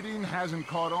waiting hasn't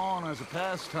caught on as a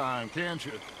pastime, can't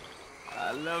you?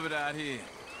 I love it out here.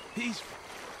 Peaceful.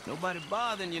 Nobody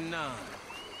bothering you none.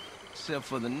 Except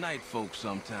for the night folk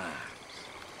sometimes.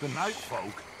 The night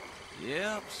folk?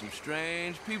 Yep, some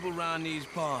strange people around these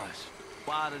parts.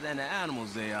 Wilder than the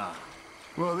animals they are.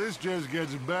 Well, this just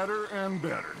gets better and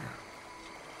better.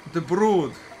 The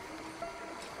Brood.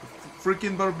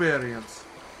 Freaking barbarians.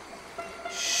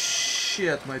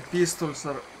 Shit, my pistols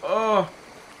are... Oh!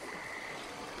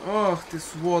 Oh,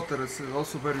 this water is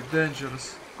also very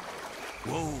dangerous.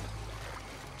 Whoa!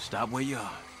 Stop where you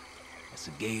are. That's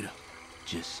a gator.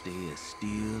 Just stay as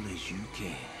still as you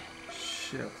can.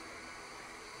 Shit.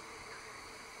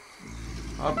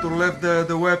 Arthur left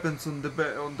the weapons on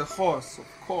the horse, of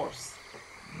course.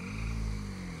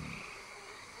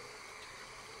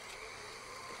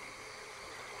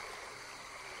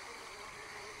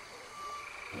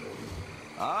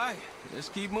 Alright, let's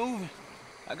keep moving.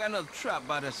 I got another trap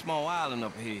by that small island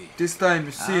up here. This time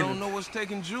you see I it. don't know what's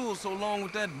taking Jules so long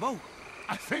with that boat.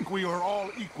 I think we are all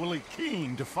equally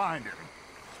keen to find him.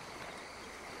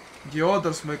 The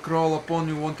others may crawl upon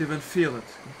you, won't even feel it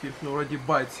until he already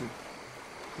bites you.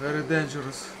 Very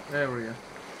dangerous area.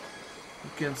 You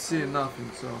can see nothing,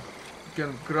 so you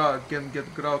can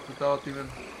get grabbed without even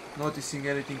noticing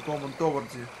anything coming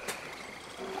towards you.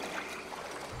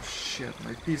 Shit,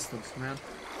 my pistols, man.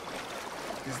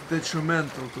 It's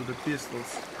detrimental to the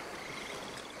pistols.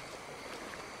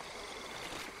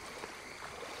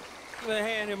 Give me a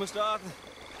hand here, Mr. Arthur.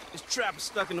 This trap is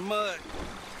stuck in the mud.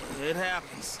 It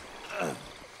happens.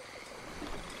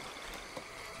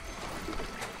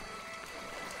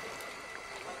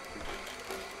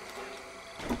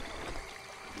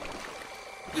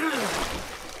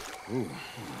 Ooh.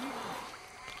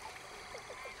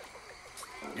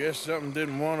 Guess something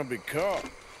didn't want to be caught.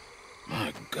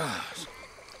 My gosh.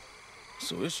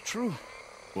 So it's true.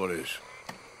 What is?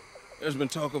 There's been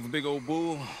talk of a big old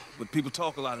bull, but people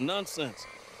talk a lot of nonsense.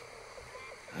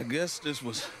 I guess this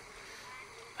was...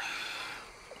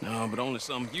 No, but only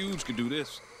something huge could do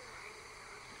this.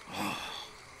 Oh.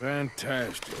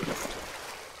 Fantastic.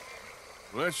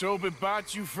 Let's hope it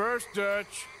bites you first,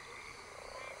 Dutch.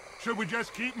 Should we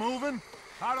just keep moving?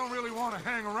 I don't really want to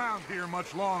hang around here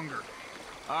much longer.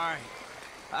 All right.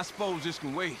 I suppose this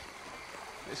can wait.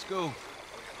 Let's go.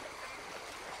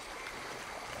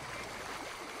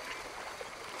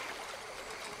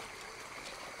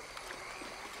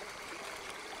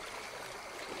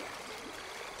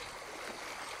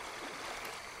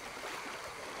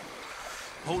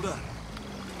 Hold up.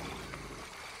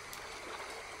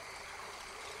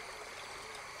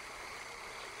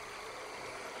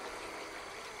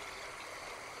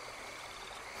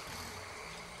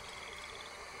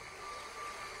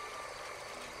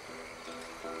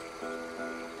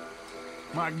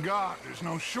 My God, there's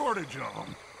no shortage of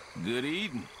them. Good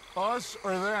eating. Us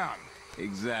or them?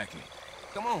 Exactly.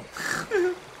 Come on.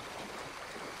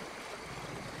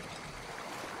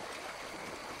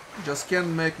 Just can't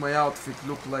make my outfit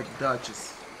look like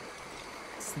Dutch's.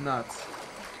 It's nuts.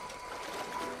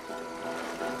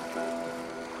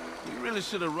 We really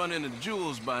should have run into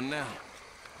Jules by now.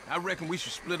 I reckon we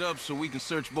should split up so we can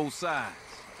search both sides.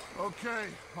 Okay,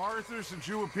 Arthur, since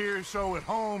you appear so at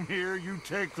home here, you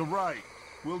take the right.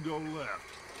 We'll go left.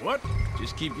 What?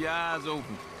 Just keep your eyes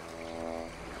open.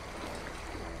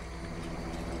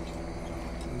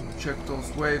 Check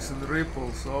those waves and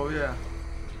ripples, oh yeah.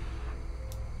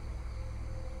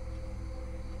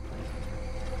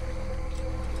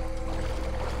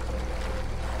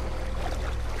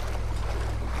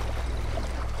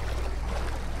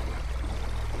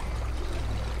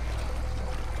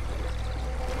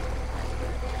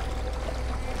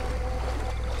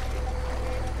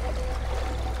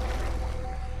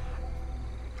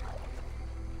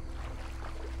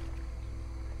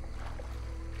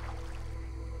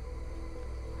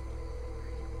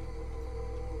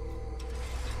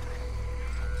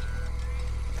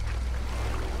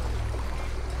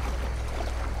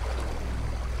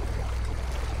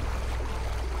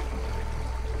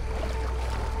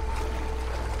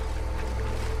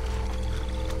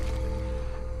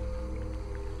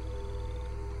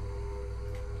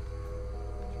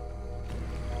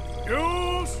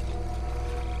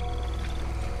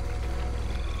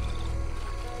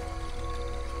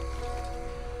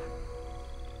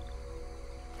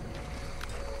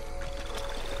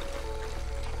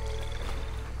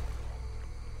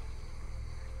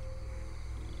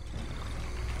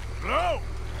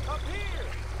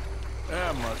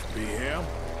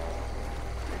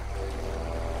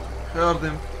 Heard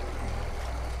him.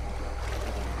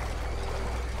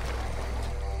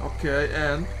 Okay,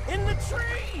 and? In the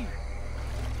tree!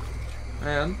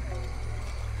 And?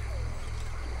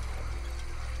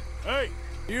 Hey,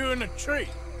 you in the tree.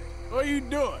 What are you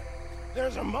doing?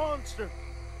 There's a monster.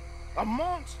 A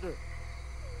monster.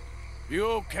 You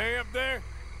okay up there?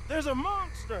 There's a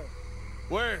monster.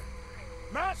 Where?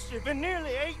 Massive, it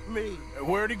nearly ate me.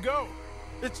 Where'd he go?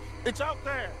 It's out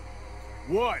there.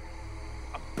 What?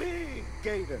 A big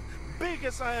gator.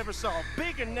 Biggest I ever saw.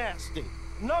 Big and nasty.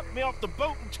 Knocked me off the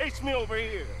boat and chased me over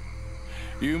here.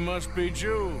 You must be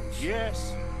Jules.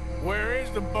 Yes. Where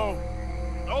is the boat?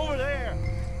 Over there.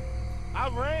 I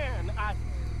ran.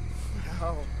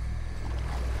 Oh.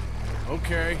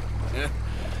 Okay. Yeah.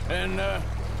 And,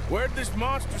 where'd this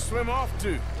monster swim off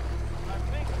to? I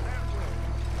think that way.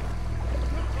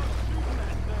 Good luck shooting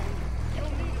that thing.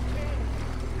 You'll need a cannon.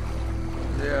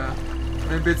 Yeah.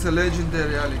 Maybe it's a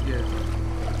legendary alligator.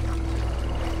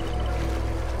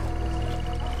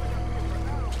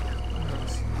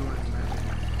 What's he doing, man?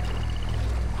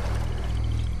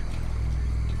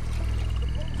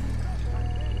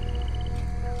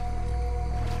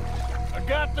 I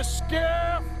got the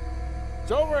skiff!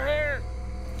 It's over here!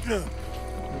 You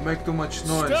make too much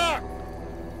noise. Stop!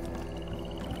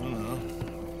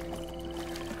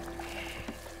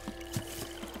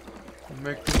 You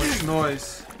make too much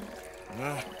noise.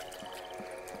 I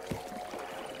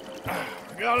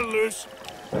got it loose.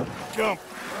 Jump.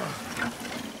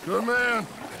 Good man.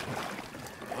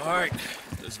 All right,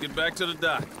 let's get back to the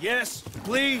dock. Yes,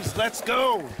 please, let's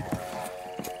go.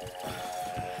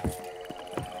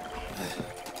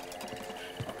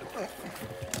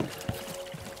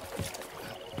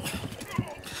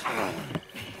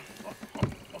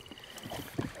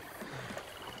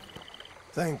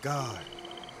 Thank God.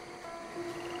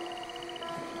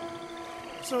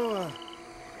 So,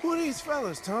 who are these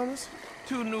fellas, Thomas?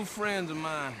 Two new friends of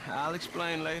mine. I'll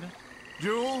explain later.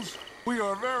 Jules, we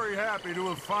are very happy to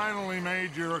have finally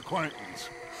made your acquaintance.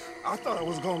 I thought I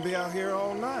was gonna be out here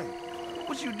all night.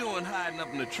 What you doing hiding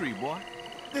up in the tree, boy?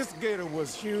 This gator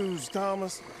was huge,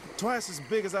 Thomas. Twice as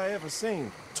big as I ever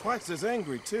seen. Twice as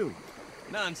angry, too.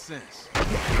 Nonsense.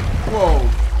 Whoa.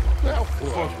 What the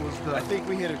fuck was that? I think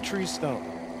we hit a tree stump.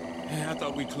 Yeah, I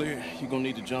thought we cleared. You gonna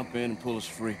need to jump in and pull us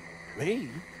free. Me?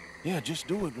 Yeah, just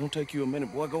do it. Won't take you a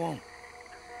minute, boy. Go on.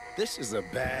 This is a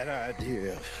bad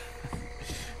idea.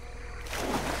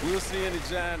 We'll see any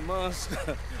giant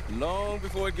monster long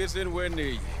before it gets anywhere near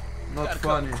you. Not Got a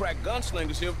funny. couple crack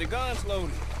gunslingers here with their guns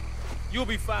loaded. You'll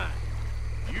be fine.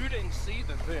 You didn't see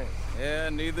the thing. Yeah,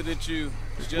 neither did you.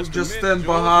 It's We'll just just a stand minute,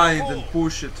 Jules. behind and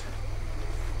push it.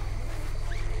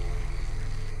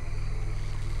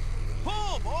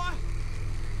 Pull, boy!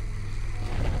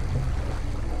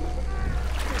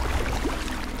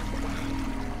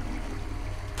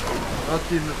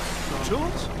 Not in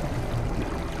Jules?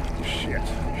 Shit,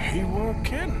 he weren't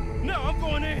kidding. No, I'm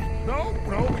going in. No,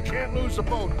 we can't lose the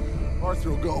boat.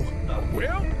 Arthur will go.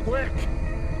 Will? Quick!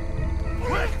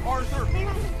 Quick, Arthur!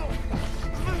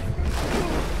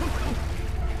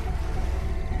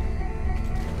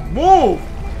 Move!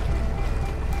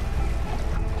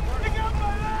 Pick up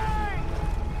my leg!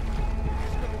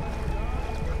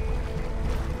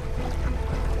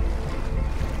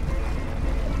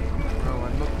 No,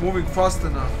 I'm not moving fast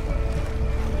enough.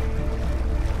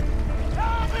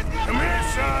 Come here,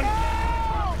 son!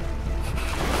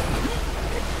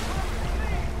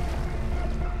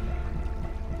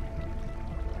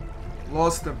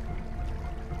 Lost him.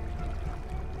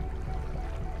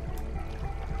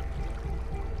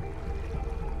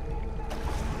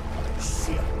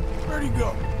 Shit, where'd he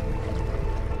go?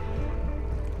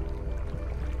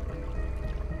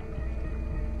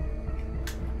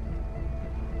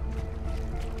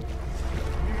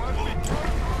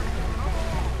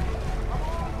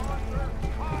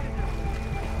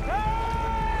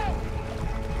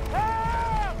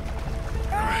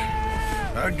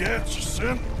 I got you,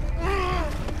 son.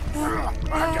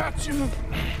 I got you.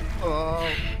 Oh,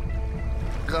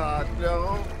 God,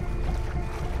 no. Oh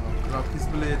crap, he's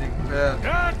bleeding bad.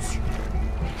 Dutch!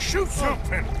 Shoot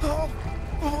something!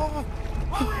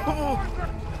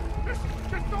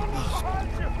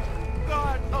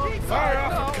 Fire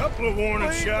off a couple of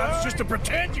warning shots just to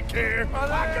pretend you care.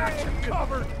 I got you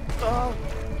covered. Oh,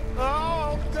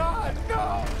 God,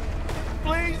 no.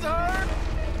 Please, hurt.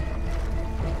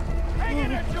 Hang in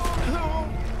there, George.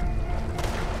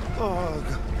 Oh,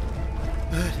 God.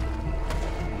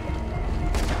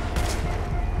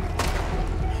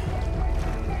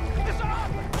 It's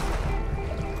off!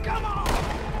 Come on!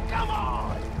 Come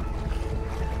on!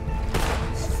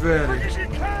 It's very, Quick as you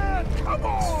can! Come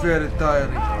on! very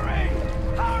tiring. Hurry!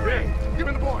 Hurry! Yeah, give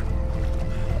me the boy.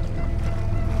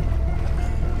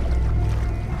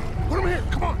 Put him here.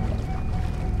 Come on.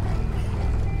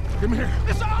 Give him here.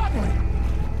 It's Audrey!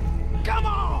 Come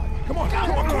on! Come on.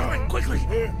 Come on. Quickly.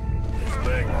 Here. This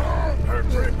leg hurt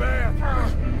pretty bad.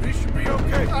 He should be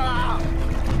okay.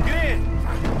 Get in!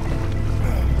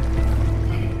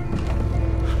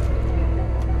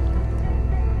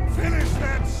 Finish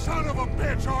that son of a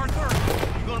bitch, Arthur.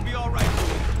 You're gonna be all right.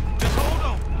 Just hold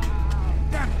on.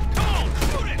 Come on,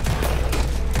 shoot it!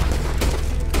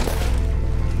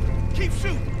 Keep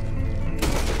shooting.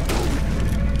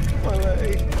 My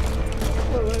leg.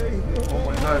 My leg. Oh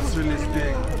my god, it's really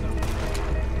big.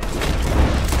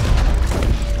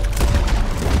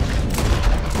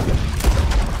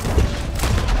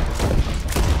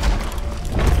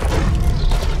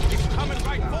 He's coming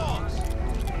right for us.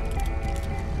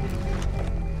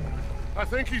 I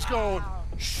think he's gone.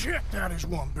 Shit, that is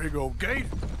one big old gate.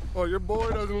 Oh, your boy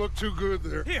doesn't look too good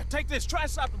there. Here, take this. Try to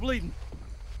stop the bleeding.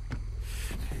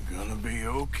 You're gonna be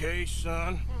okay,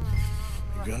 son.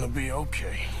 You're gonna be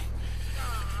okay.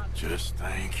 Just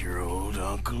thank your old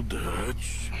Uncle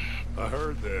Dutch. I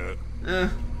heard that. Yeah.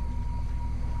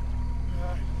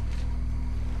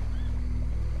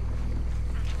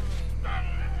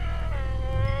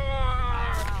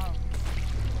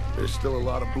 There's still a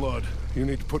lot of blood. You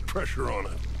need to put pressure on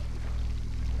it.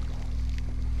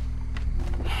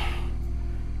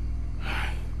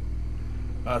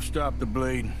 I've stopped the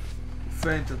bleeding.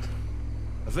 Fainted.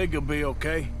 I think he'll be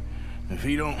okay. If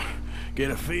he don't get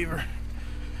a fever.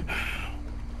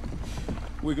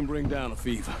 We can bring down a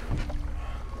fever.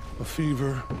 A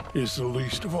fever is the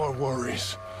least of our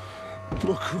worries.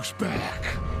 Look who's back.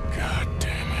 God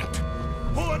damn it.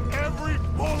 Put every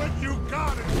bullet you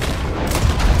got in.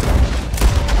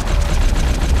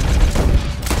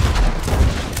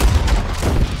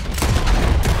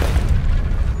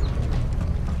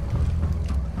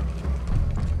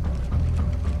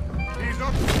 He's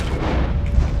up.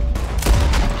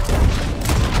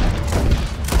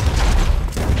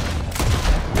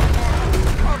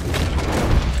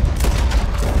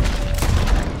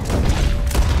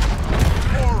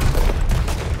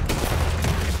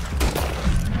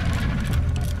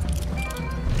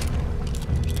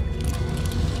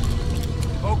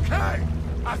 Okay,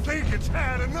 I think it's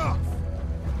had enough.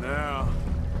 Now,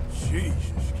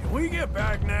 Jesus, can we get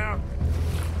back now?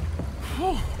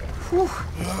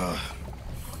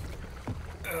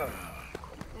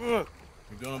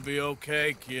 You're gonna be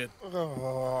okay, kid.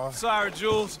 Sorry,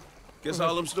 Jules. Guess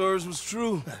all them stories was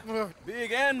true.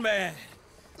 Big and mad.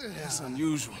 That's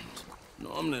unusual.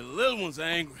 Normally the little ones are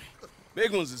angry.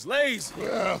 Big ones is lazy.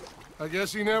 Well, I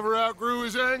guess he never outgrew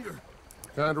his anger.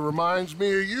 Kinda reminds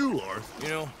me of you, Arthur.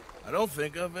 You know, I don't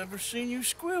think I've ever seen you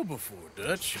squeal before,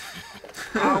 Dutch.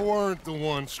 I weren't the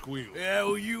one squealing. Yeah,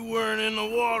 well, you weren't in the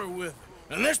water with him.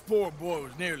 And this poor boy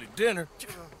was nearly dinner.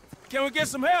 Can we get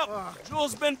some help?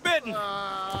 Jules been bitten.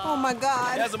 Oh my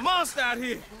God. There's a monster out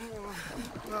here.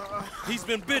 He's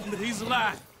been bitten, but he's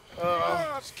alive.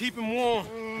 Just keep him warm.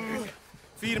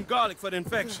 Feed him garlic for the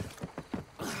infection.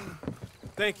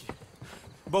 Thank you.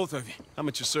 Both of you. I'm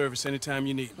at your service anytime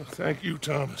you need me. Thank you,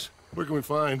 Thomas. Where can we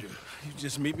find you? You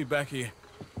just meet me back here.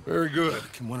 Very good.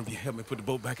 Can one of you help me put the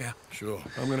boat back out? Sure.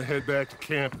 I'm gonna head back to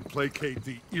camp and placate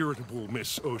the irritable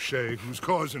Miss O'Shea, who's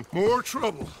causing more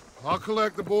trouble. I'll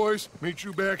collect the boys. Meet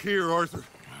you back here, Arthur.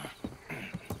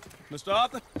 Mr.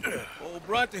 Arthur? Old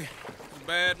Brunty. He's a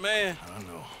bad man. I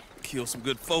know. Killed some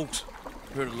good folks.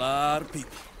 Hurt a lot of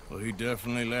people. Well, he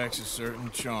definitely lacks a certain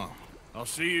charm. I'll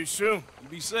see you soon.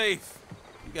 Be safe.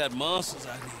 You got monsters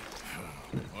out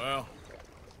here. Well.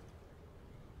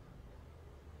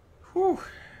 Whew.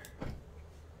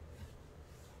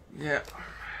 Yeah.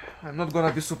 I'm not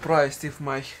gonna be surprised if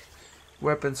my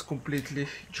weapon's completely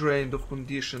drained of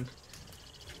condition.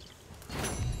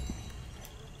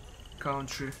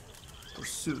 Country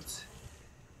pursuits.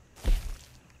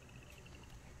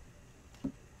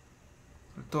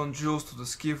 Return Jules to the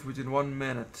skiff within 1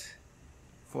 minute.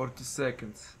 40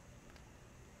 seconds.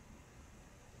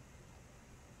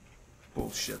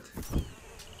 Bullshit.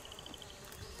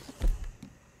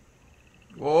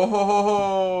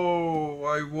 Oh,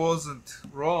 I wasn't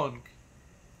wrong.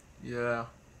 Yeah.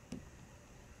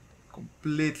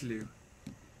 Completely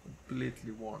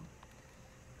won.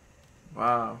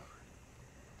 Wow.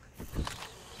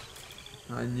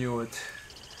 I knew it.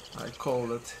 I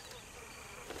called it.